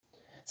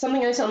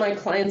something I tell my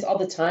clients all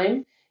the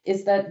time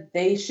is that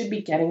they should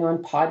be getting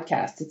on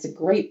podcasts. It's a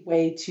great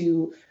way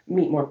to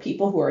meet more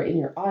people who are in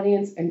your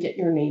audience and get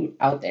your name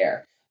out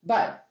there.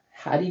 But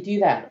how do you do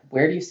that?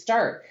 Where do you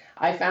start?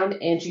 I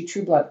found Angie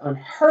Trueblood on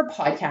her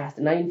podcast,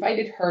 and I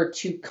invited her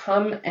to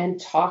come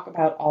and talk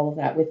about all of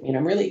that with me. And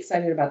I'm really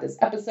excited about this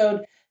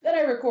episode that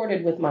I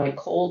recorded with my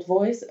cold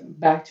voice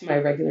back to my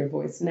regular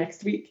voice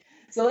next week.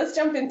 So let's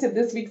jump into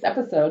this week's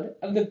episode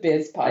of the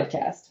Biz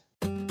Podcast.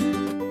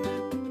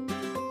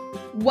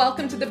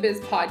 Welcome to the Biz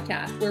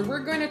Podcast, where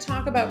we're going to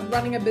talk about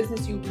running a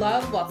business you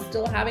love while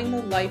still having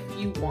the life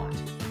you want.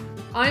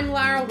 I'm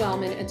Lara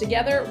Wellman, and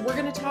together we're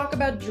going to talk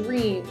about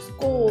dreams,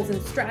 goals,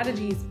 and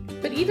strategies,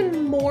 but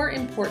even more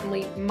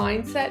importantly,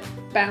 mindset,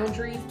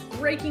 boundaries,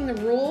 breaking the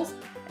rules,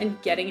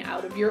 and getting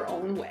out of your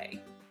own way.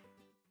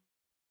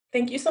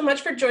 Thank you so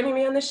much for joining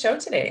me on the show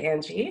today,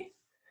 Angie.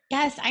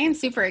 Yes, I am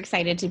super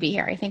excited to be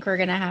here. I think we're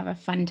going to have a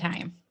fun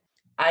time.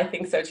 I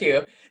think so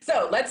too.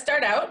 So let's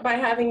start out by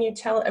having you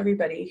tell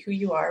everybody who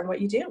you are and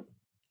what you do.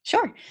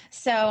 Sure.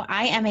 So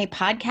I am a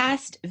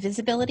podcast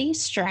visibility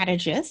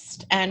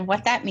strategist. And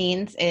what that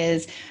means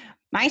is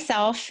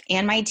myself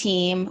and my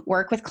team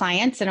work with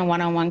clients in a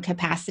one-on-one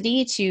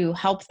capacity to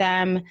help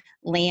them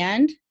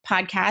land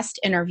podcast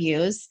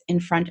interviews in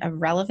front of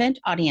relevant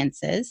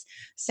audiences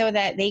so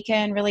that they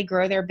can really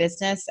grow their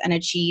business and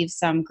achieve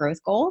some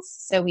growth goals.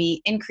 So we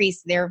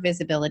increase their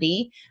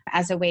visibility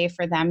as a way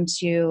for them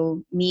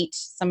to meet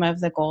some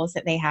of the goals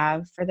that they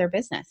have for their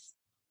business.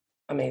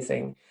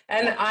 Amazing.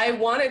 And I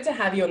wanted to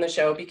have you on the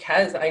show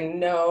because I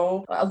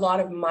know a lot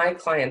of my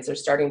clients are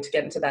starting to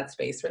get into that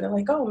space where they're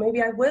like, oh,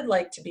 maybe I would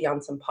like to be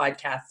on some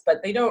podcasts,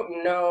 but they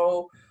don't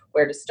know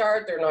where to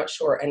start. They're not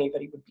sure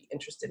anybody would be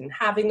interested in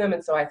having them.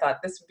 And so I thought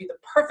this would be the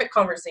perfect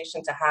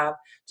conversation to have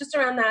just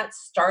around that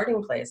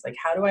starting place. Like,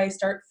 how do I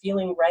start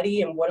feeling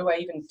ready? And what do I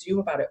even do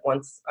about it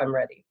once I'm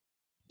ready?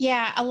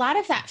 Yeah, a lot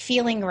of that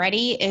feeling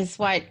ready is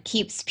what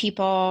keeps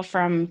people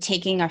from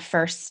taking a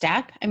first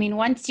step. I mean,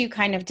 once you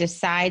kind of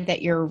decide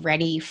that you're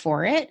ready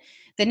for it,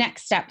 the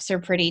next steps are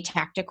pretty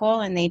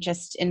tactical and they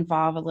just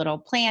involve a little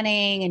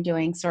planning and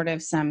doing sort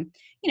of some,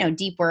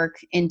 deep work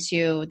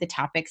into the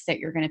topics that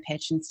you're going to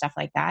pitch and stuff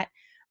like that.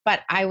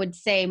 But I would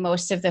say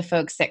most of the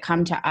folks that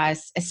come to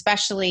us,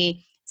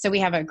 especially, so we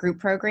have a group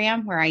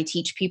program where I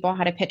teach people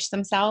how to pitch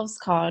themselves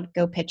called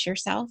Go Pitch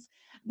Yourself.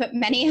 But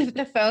many of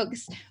the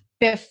folks,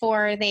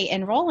 before they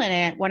enroll in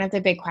it, one of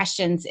the big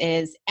questions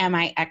is, am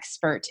I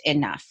expert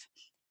enough?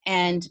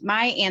 And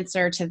my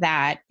answer to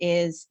that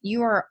is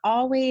you are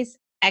always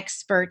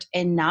expert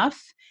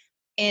enough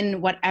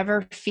in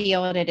whatever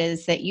field it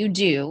is that you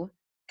do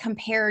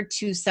compared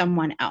to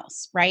someone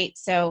else, right?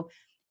 So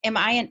am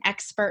I an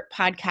expert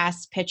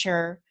podcast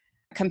pitcher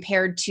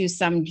compared to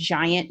some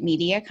giant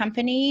media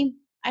company?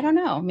 I don't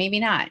know, maybe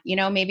not.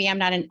 Maybe I'm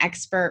not an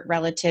expert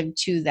relative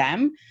to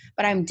them,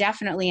 but I'm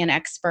definitely an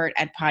expert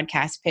at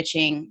podcast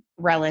pitching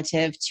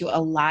relative to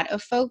a lot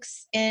of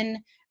folks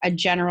in a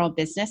general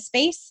business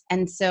space.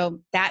 And so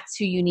that's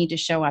who you need to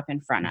show up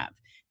in front of,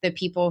 the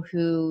people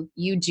who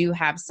you do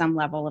have some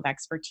level of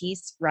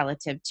expertise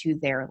relative to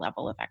their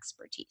level of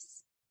expertise.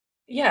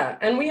 Yeah,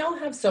 and we all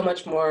have so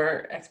much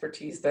more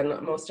expertise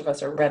than most of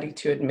us are ready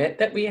to admit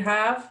that we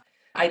have.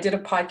 I did a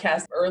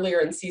podcast earlier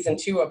in season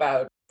 2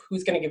 about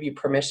who's going to give you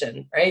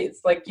permission, right?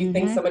 It's like you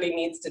think somebody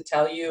needs to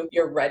tell you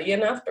you're ready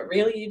enough, but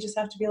really you just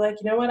have to be like,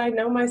 you know what? I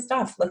know my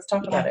stuff. Let's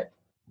talk about it.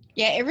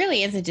 Yeah, it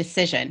really is a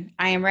decision.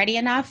 I am ready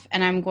enough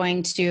and I'm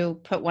going to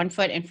put one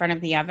foot in front of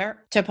the other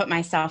to put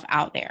myself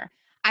out there.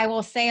 I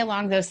will say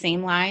along those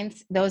same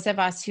lines, those of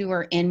us who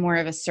are in more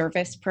of a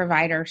service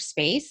provider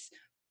space,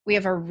 we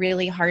have a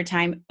really hard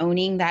time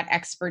owning that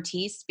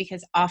expertise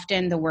because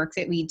often the work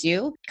that we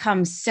do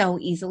comes so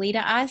easily to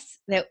us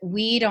that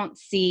we don't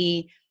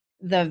see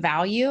the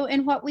value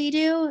in what we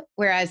do,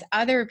 whereas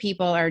other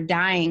people are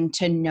dying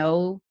to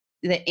know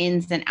the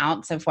ins and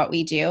outs of what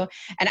we do.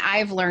 And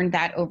I've learned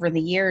that over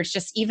the years,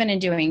 just even in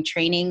doing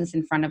trainings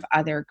in front of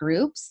other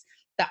groups,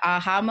 the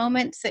aha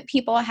moments that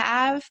people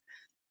have,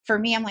 for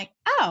me, I'm like,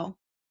 oh,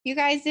 you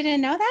guys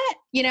didn't know that?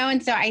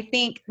 And so I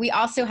think we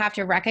also have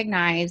to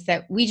recognize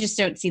that we just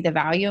don't see the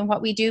value in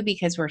what we do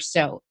because we're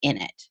so in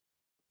it.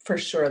 For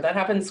sure. That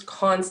happens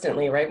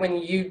constantly, right? When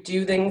you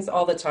do things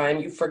all the time,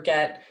 you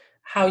forget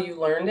how you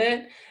learned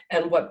it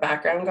and what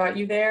background got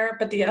you there.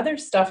 But the other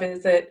stuff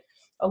is that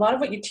a lot of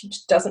what you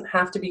teach doesn't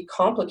have to be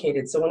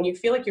complicated. So when you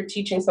feel like you're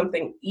teaching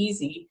something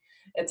easy,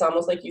 it's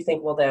almost like you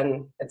think, well,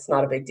 then it's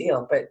not a big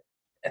deal. But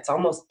it's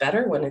almost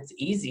better when it's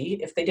easy.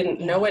 If they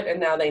didn't know it and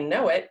now they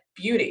know it,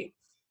 beauty.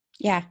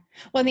 Yeah.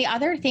 Well, the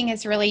other thing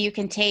is really you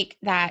can take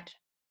that.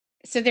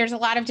 So there's a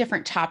lot of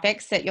different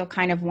topics that you'll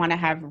kind of want to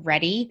have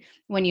ready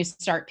when you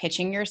start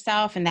pitching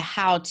yourself. And the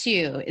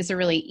how-to is a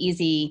really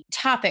easy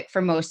topic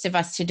for most of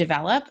us to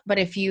develop. But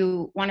if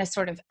you want to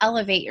sort of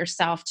elevate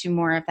yourself to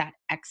more of that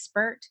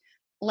expert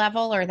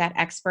level or that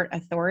expert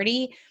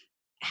authority,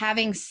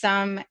 having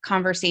some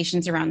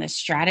conversations around the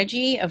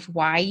strategy of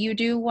why you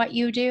do what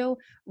you do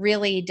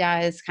really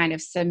does kind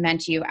of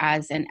cement you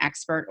as an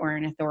expert or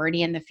an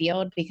authority in the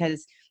field,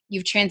 because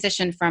you've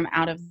transitioned from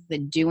out of the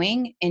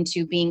doing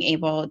into being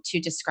able to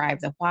describe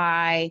the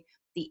why,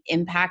 the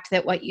impact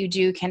that what you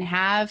do can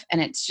have.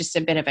 And it's just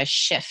a bit of a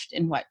shift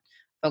in what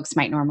folks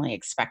might normally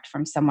expect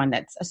from someone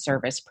that's a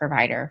service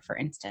provider, for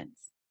instance.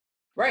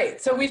 Right.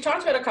 So we've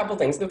talked about a couple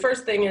things. The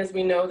first thing is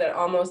we know that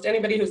almost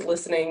anybody who's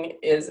listening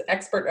is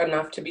expert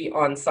enough to be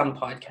on some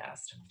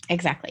podcast.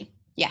 Exactly.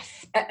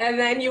 Yes. And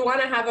then you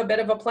want to have a bit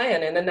of a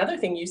plan. And another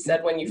thing you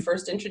said when you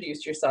first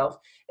introduced yourself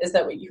is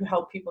that what you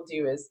help people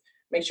do is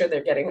make sure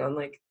they're getting on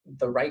like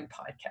the right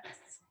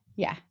podcasts.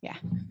 Yeah.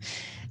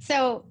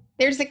 So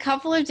there's a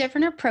couple of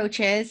different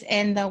approaches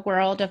in the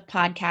world of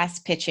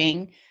podcast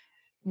pitching.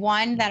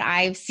 One that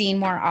I've seen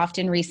more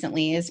often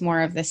recently is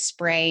more of the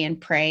spray and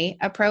pray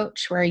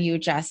approach, where you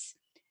just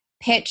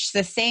pitch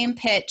the same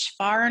pitch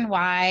far and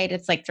wide.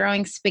 It's like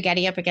throwing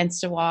spaghetti up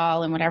against a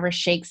wall, and whatever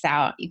shakes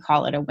out, you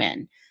call it a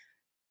win.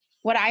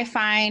 What I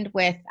find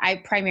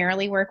I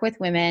primarily work with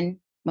women.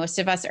 Most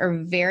of us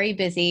are very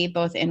busy,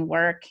 both in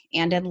work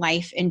and in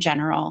life in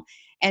general.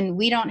 And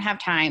we don't have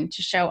time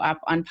to show up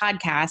on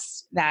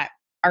podcasts that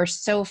are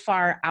so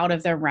far out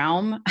of the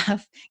realm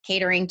of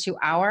catering to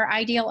our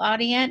ideal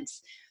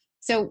audience.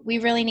 So we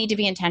really need to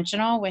be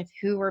intentional with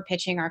who we're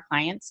pitching our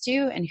clients to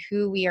and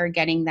who we are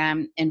getting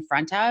them in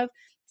front of.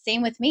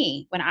 Same with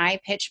me. When I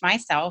pitch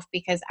myself,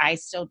 because I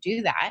still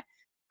do that,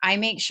 I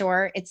make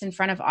sure it's in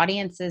front of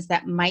audiences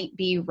that might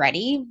be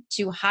ready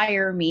to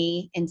hire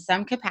me in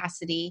some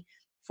capacity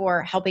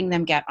for helping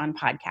them get on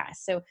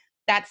podcasts. So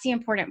that's the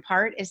important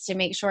part, is to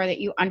make sure that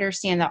you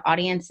understand the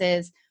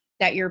audiences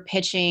that you're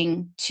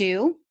pitching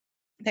to,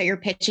 that you're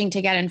pitching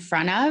to get in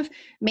front of,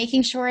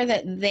 making sure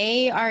that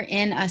they are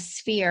in a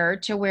sphere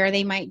to where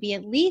they might be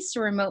at least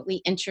remotely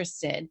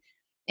interested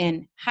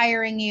in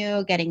hiring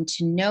you, getting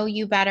to know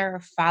you better,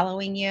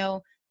 following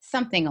you,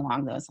 something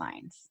along those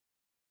lines.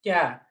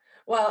 Yeah.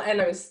 Well,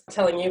 and I was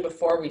telling you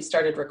before we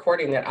started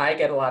recording that I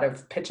get a lot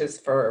of pitches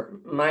for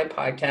my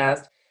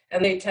podcast,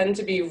 and they tend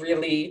to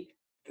be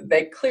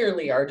they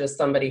clearly are just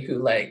somebody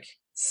who like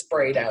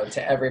sprayed out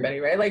to everybody,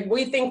 right? Like,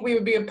 we think we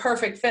would be a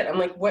perfect fit. I'm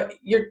like, what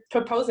you're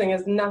proposing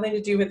has nothing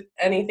to do with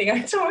anything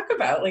I talk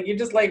about. Like, you're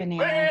just like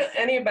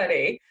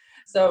anybody.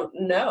 So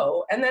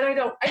no. And then I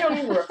don't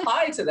even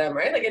reply to them,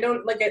 right? Like,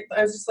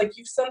 I was just like,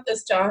 you've sent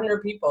this to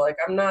 100 people. Like,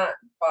 I'm not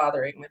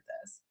bothering with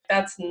this.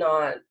 That's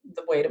not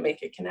the way to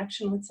make a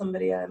connection with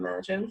somebody, I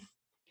imagine.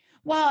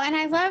 Well, and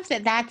I love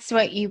that that's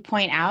what you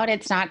point out.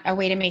 It's not a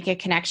way to make a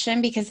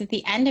connection, because at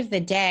the end of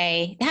the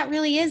day, that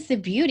really is the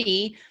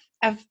beauty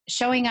of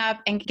showing up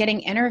and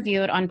getting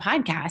interviewed on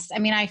podcasts. I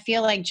mean, I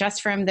feel like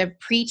just from the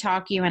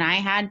pre-talk you and I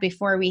had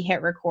before we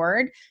hit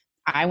record,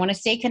 I want to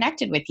stay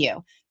connected with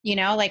you.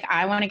 Like,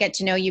 I want to get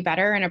to know you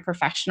better in a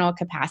professional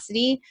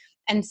capacity.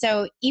 And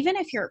so even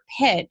if your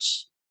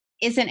pitch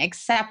isn't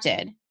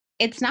accepted,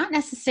 it's not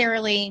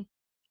necessarily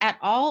at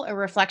all a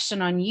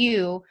reflection on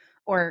you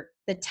or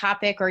the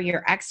topic or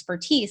your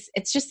expertise.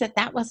 It's just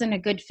that wasn't a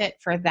good fit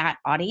for that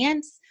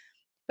audience.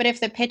 But if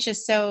the pitch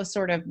is so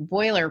sort of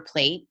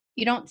boilerplate,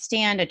 you don't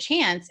stand a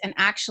chance in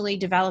actually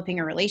developing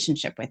a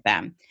relationship with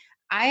them.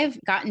 I've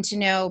gotten to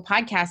know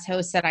podcast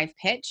hosts that I've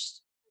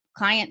pitched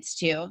clients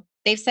to.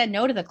 They've said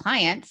no to the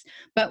clients,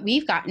 but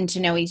we've gotten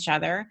to know each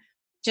other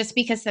just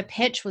because the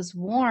pitch was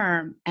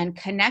warm and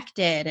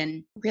connected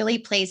and really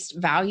placed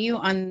value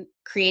on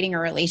creating a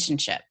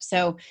relationship.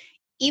 So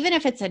even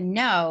if it's a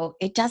no,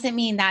 it doesn't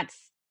mean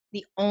that's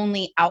the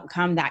only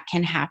outcome that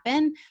can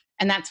happen.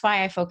 And that's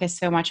why I focus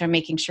so much on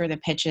making sure the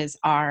pitches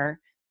are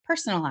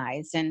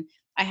personalized. And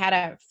I had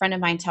a friend of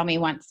mine tell me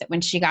once that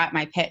when she got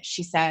my pitch,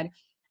 she said,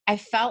 I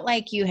felt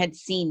like you had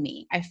seen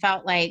me. I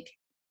felt like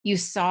you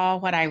saw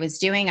what I was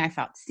doing. I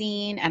felt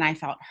seen and I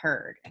felt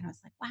heard. And I was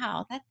like,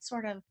 wow, that's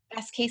sort of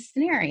best case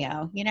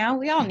scenario.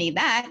 We all need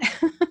that.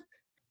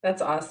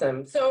 That's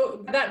awesome.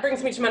 So that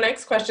brings me to my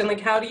next question.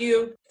 Like, how do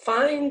you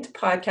find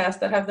podcasts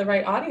that have the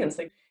right audience?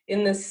 Like,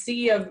 in the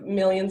sea of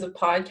millions of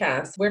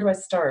podcasts, where do I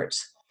start?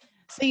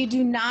 So you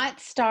do not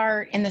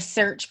start in the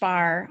search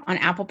bar on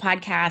Apple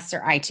Podcasts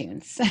or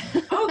iTunes.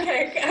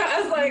 Okay.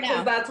 I was like,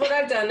 no. That's what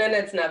I've done and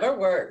it's never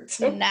worked.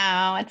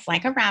 No, it's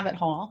like a rabbit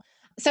hole.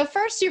 So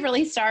first you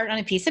really start on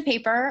a piece of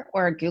paper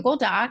or a Google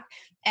Doc,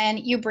 and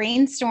you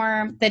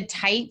brainstorm the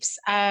types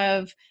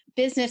of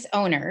business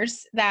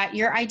owners that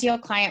your ideal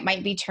client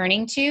might be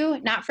turning to,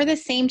 not for the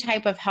same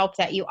type of help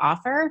that you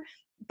offer,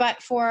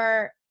 but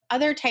for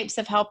other types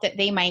of help that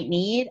they might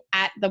need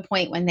at the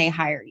point when they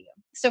hire you.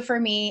 So for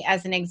me,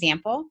 as an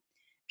example,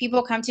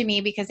 people come to me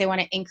because they want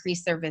to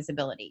increase their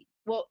visibility.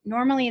 Well,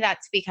 normally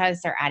that's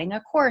because they're adding a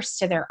course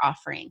to their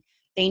offering.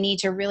 They need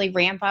to really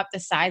ramp up the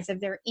size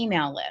of their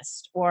email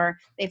list, or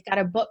they've got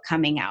a book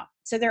coming out.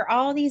 So there are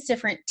all these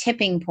different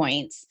tipping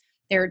points.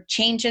 There are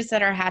changes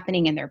that are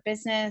happening in their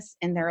business,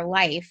 in their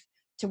life,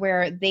 to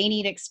where they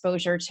need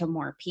exposure to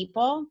more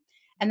people.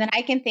 And then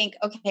I can think,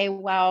 okay,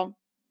 well,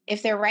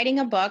 if they're writing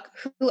a book,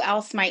 who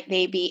else might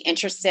they be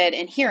interested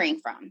in hearing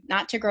from?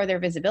 Not to grow their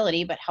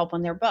visibility, but help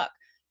on their book.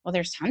 Well,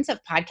 there's tons of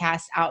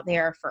podcasts out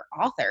there for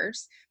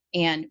authors.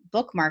 and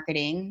book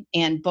marketing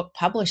and book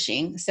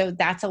publishing. So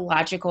that's a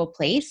logical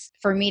place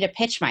for me to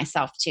pitch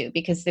myself to,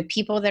 because the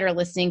people that are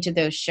listening to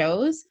those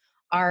shows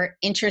are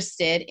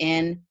interested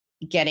in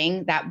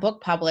getting that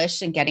book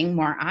published and getting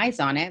more eyes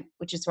on it,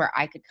 which is where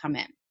I could come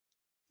in.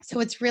 So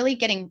it's really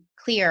getting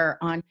clear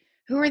on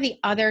who are the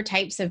other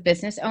types of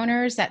business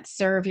owners that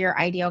serve your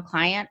ideal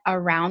client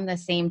around the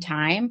same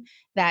time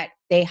that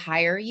they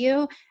hire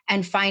you,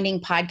 and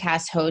finding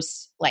podcast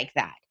hosts like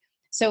that.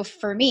 So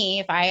for me,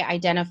 if I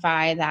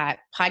identify that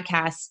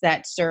podcasts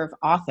that serve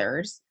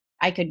authors,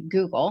 I could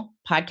Google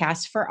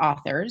podcasts for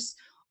authors,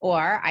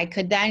 or I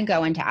could then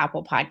go into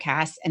Apple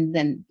Podcasts, and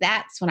then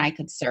that's when I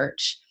could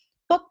search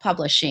book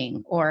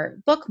publishing or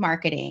book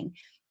marketing,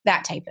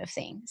 that type of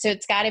thing. So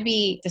it's got to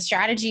be, the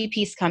strategy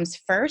piece comes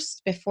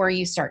first before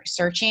you start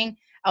searching,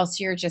 else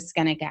you're just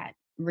going to get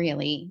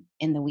really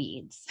in the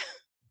weeds.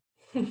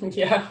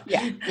 Yeah.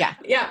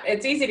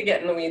 It's easy to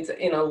get in the weeds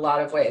in a lot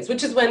of ways,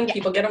 which is when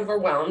people get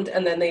overwhelmed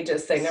and then they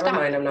just say, never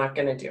mind, I'm not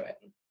going to do it.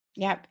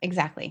 Yep,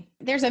 exactly.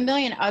 There's a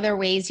million other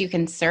ways you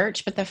can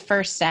search, but the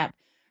first step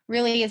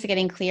really is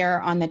getting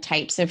clear on the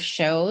types of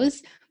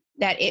shows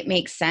that it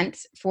makes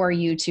sense for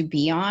you to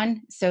be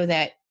on, so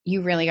that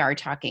you really are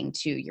talking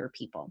to your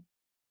people.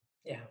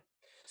 Yeah.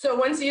 So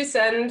once you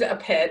send a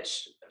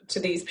pitch to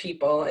these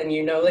people and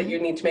you know that you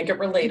need to make it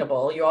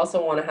relatable, you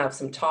also want to have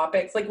some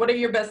topics. Like, what are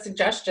your best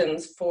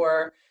suggestions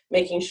for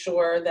making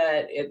sure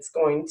that it's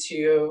going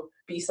to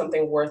be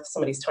something worth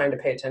somebody's time to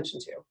pay attention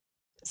to?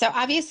 So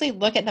obviously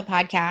look at the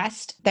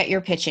podcast that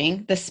you're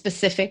pitching, the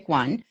specific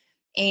one,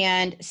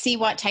 and see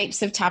what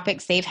types of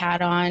topics they've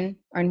had on,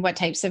 or what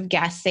types of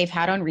guests they've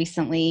had on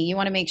recently. You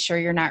want to make sure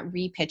you're not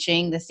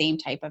repitching the same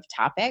type of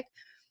topic.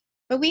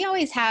 But we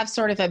always have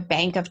sort of a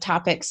bank of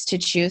topics to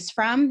choose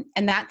from.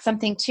 And that's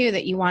something too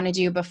that you want to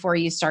do before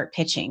you start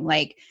pitching.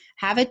 Like,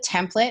 have a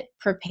template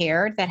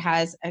prepared that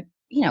has a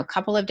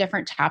couple of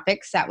different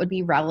topics that would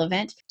be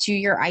relevant to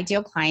your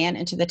ideal client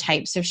and to the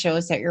types of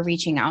shows that you're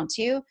reaching out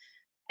to.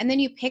 And then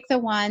you pick the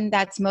one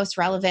that's most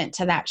relevant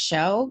to that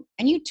show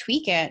and you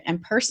tweak it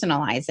and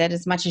personalize it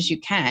as much as you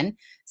can.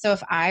 So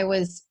if I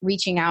was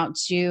reaching out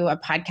to a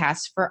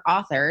podcast for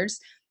authors,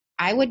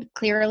 I would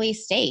clearly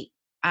state,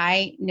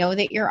 I know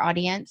that your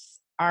audience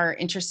are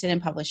interested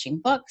in publishing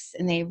books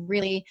and they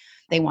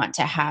want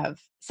to have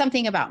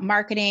something about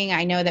marketing.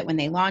 I know that when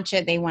they launch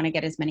it, they want to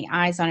get as many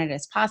eyes on it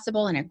as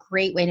possible. And a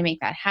great way to make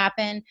that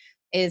happen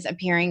is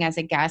appearing as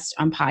a guest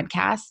on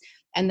podcasts.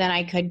 And then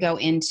I could go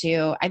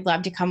into, I'd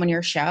love to come on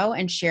your show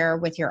and share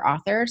with your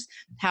authors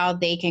how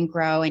they can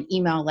grow an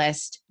email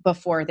list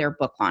before their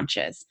book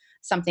launches,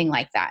 something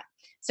like that.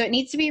 So it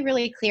needs to be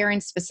really clear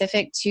and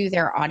specific to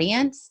their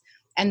audience.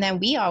 And then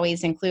we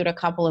always include a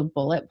couple of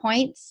bullet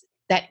points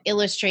that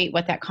illustrate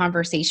what that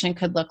conversation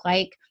could look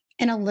like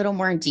in a little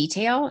more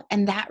detail.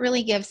 And that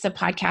really gives the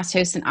podcast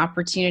host an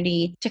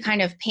opportunity to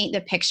kind of paint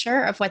the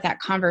picture of what that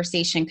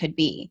conversation could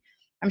be.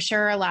 I'm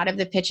sure a lot of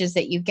the pitches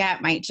that you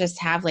get might just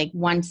have like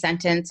one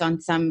sentence on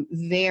some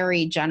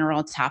very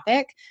general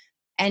topic,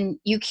 and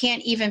you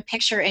can't even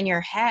picture in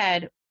your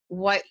head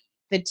what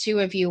the two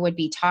of you would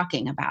be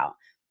talking about.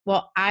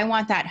 Well, I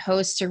want that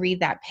host to read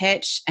that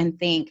pitch and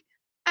think,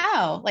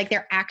 oh, like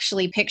they're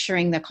actually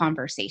picturing the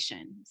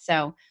conversation.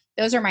 So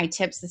those are my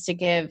tips, is to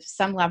give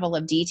some level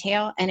of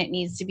detail, and it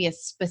needs to be a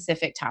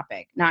specific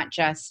topic, not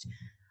just,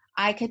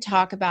 I could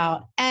talk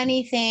about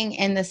anything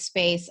in the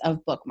space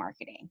of book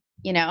marketing,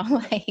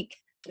 like.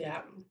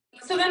 Yeah.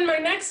 So then my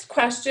next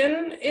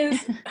question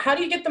is, how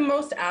do you get the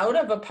most out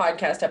of a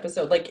podcast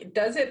episode? Like,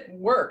 does it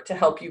work to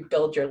help you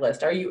build your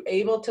list? Are you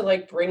able to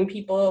like bring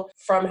people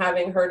from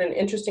having heard an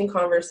interesting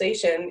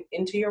conversation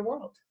into your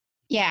world?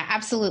 Yeah,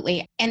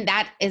 absolutely. And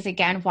that is,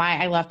 again, why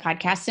I love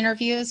podcast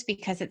interviews,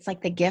 because it's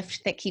like the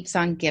gift that keeps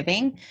on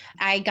giving.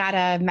 I got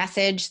a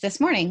message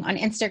this morning on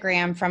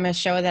Instagram from a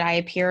show that I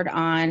appeared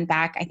on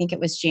back, I think it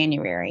was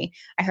January.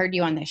 I heard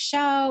you on the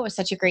show. It was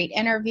such a great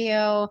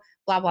interview,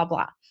 blah, blah,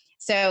 blah.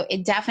 So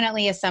it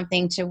definitely is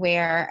something to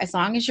where, as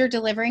long as you're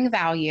delivering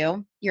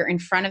value, you're in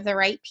front of the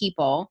right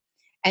people,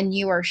 and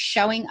you are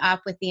showing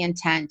up with the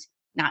intent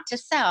not to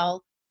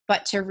sell,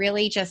 but to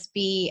really just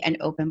be an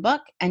open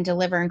book and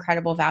deliver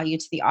incredible value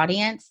to the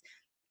audience,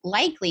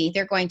 likely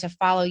they're going to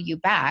follow you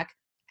back,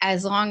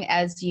 as long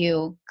as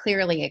you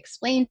clearly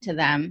explain to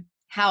them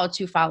how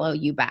to follow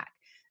you back.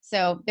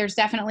 So there's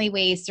definitely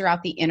ways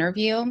throughout the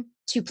interview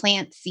to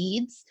plant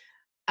seeds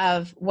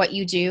of what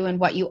you do and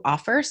what you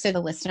offer, so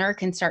the listener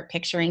can start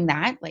picturing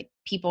that. Like,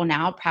 people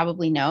now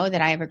probably know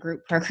that I have a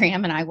group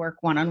program and I work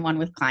one-on-one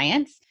with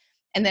clients.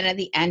 And then at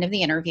the end of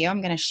the interview,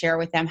 I'm going to share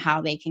with them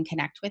how they can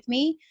connect with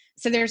me.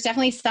 So there's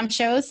definitely some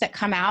shows that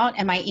come out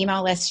and my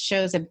email list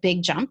shows a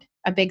big jump,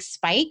 a big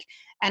spike.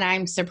 And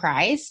I'm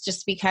surprised,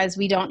 just because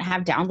we don't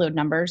have download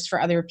numbers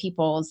for other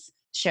people's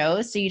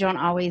shows. So you don't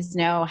always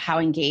know how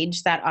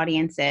engaged that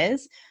audience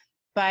is.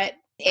 But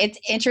it's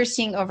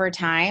interesting over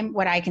time.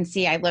 What I can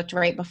see, I looked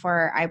right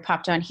before I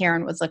popped on here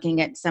and was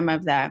looking at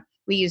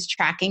we use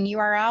tracking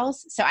URLs.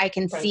 So I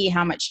can see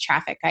how much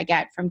traffic I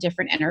get from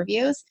different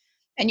interviews.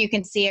 and you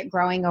can see it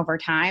growing over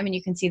time, and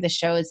you can see the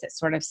shows that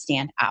sort of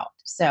stand out.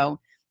 So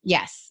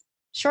yes,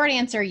 short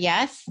answer,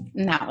 yes.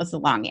 And that was the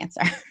long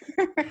answer.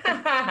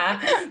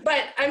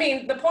 But I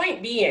mean, the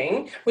point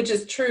being, which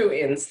is true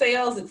in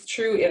sales, it's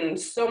true in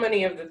so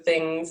many of the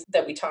things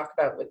that we talk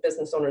about with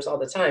business owners all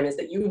the time, is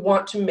that you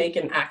want to make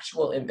an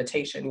actual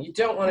invitation. You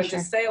don't want to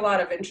just say a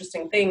lot of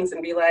interesting things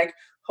and be like,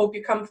 hope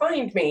you come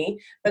find me,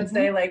 but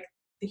say like,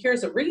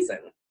 here's a reason.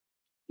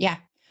 Yeah.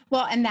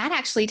 Well, and that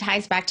actually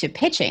ties back to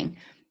pitching,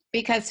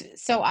 because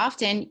so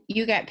often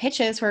you get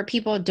pitches where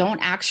people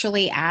don't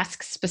actually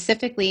ask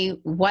specifically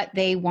what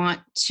they want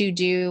to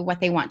do,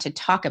 what they want to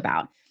talk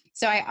about.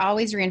 So I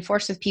always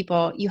reinforce with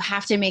people, you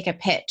have to make a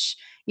pitch.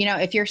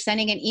 If you're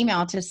sending an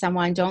email to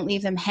someone, don't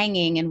leave them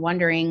hanging and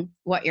wondering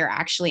what you're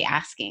actually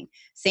asking.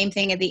 Same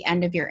thing at the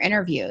end of your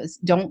interviews.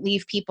 Don't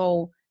leave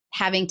people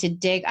having to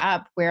dig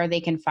up where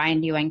they can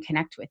find you and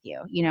connect with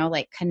you,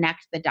 like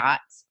connect the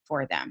dots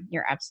for them.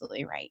 You're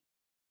absolutely right.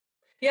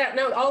 Yeah,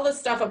 no, all this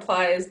stuff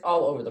applies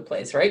all over the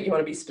place, right? You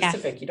want to be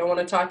specific. Yes. You don't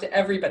want to talk to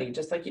everybody,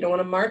 just like you don't want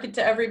to market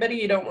to everybody.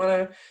 You don't want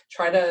to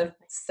try to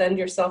send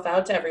yourself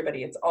out to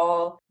everybody. It's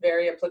all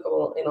very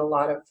applicable in a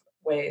lot of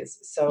ways.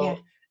 So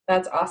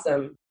that's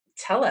awesome.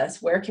 Tell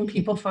us, where can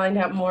people find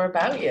out more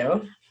about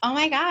you? Oh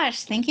my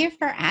gosh, thank you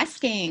for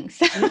asking.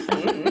 So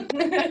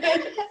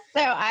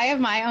I have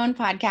my own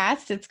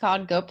podcast. It's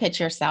called Go Pitch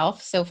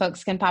Yourself. So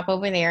folks can pop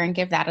over there and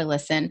give that a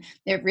listen.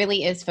 It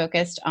really is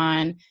focused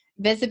on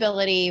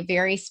visibility,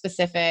 very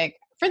specific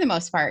for the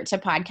most part to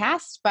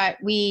podcasts, but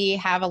we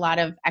have a lot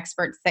of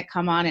experts that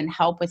come on and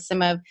help with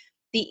some of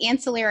the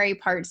ancillary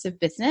parts of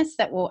business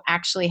that will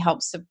actually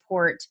help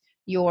support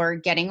your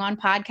getting on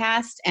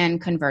podcast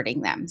and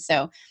converting them.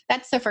 So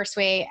that's the first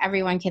way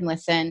everyone can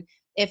listen.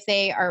 If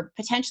they are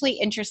potentially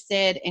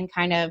interested in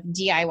kind of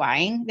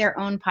DIYing their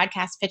own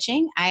podcast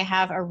pitching, I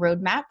have a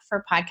roadmap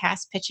for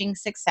podcast pitching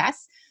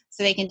success.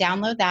 So they can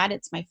download that.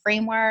 It's my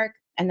framework.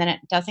 And then it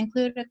does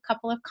include a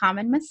couple of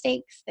common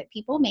mistakes that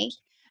people make.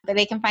 But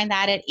they can find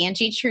that at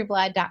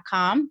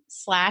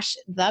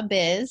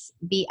angietrueblood.com/thebiz,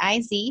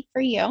 B-I-Z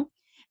for you.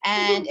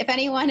 And if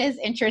anyone is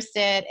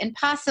interested in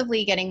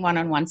possibly getting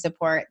one-on-one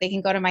support, they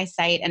can go to my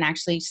site and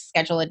actually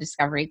schedule a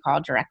discovery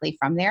call directly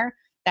from there.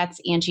 That's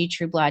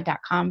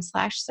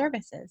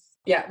angietrueblood.com/services.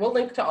 Yeah, we'll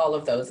link to all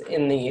of those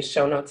in the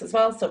show notes as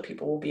well, so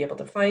people will be able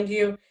to find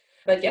you.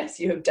 But yes,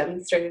 you have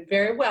demonstrated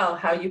very well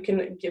how you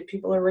can give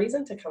people a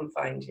reason to come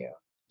find you.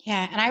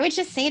 Yeah. And I would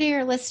just say to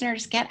your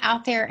listeners, get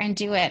out there and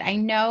do it. I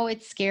know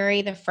it's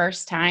scary the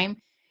first time.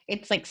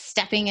 It's like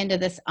stepping into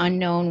this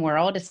unknown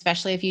world,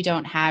 especially if you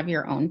don't have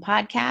your own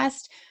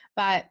podcast,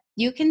 but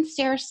you can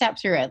step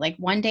through it like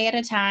one day at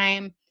a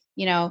time.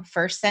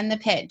 First send the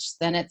pitch,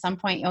 then at some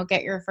point you'll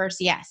get your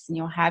first yes, and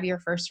you'll have your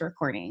first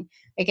recording.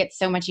 It gets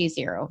so much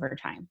easier over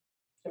time.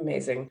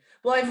 Amazing.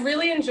 Well, I've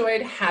really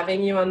enjoyed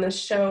having you on this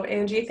show,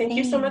 Angie. Thank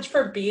you so much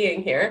for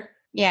being here.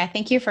 Yeah.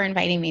 Thank you for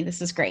inviting me. This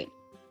was great.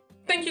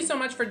 Thank you so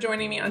much for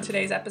joining me on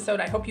today's episode.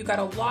 I hope you got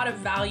a lot of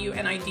value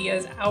and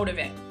ideas out of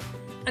it.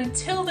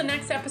 Until the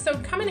next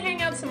episode, come and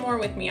hang out some more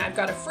with me. I've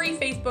got a free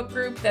Facebook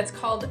group that's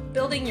called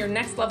Building Your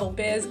Next Level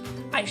Biz.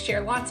 I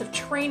share lots of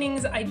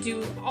trainings. I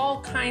do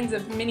all kinds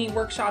of mini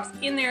workshops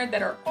in there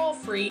that are all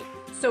free.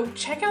 So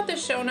check out the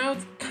show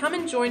notes, come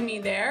and join me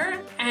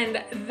there,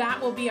 and that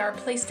will be our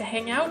place to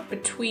hang out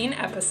between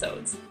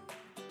episodes.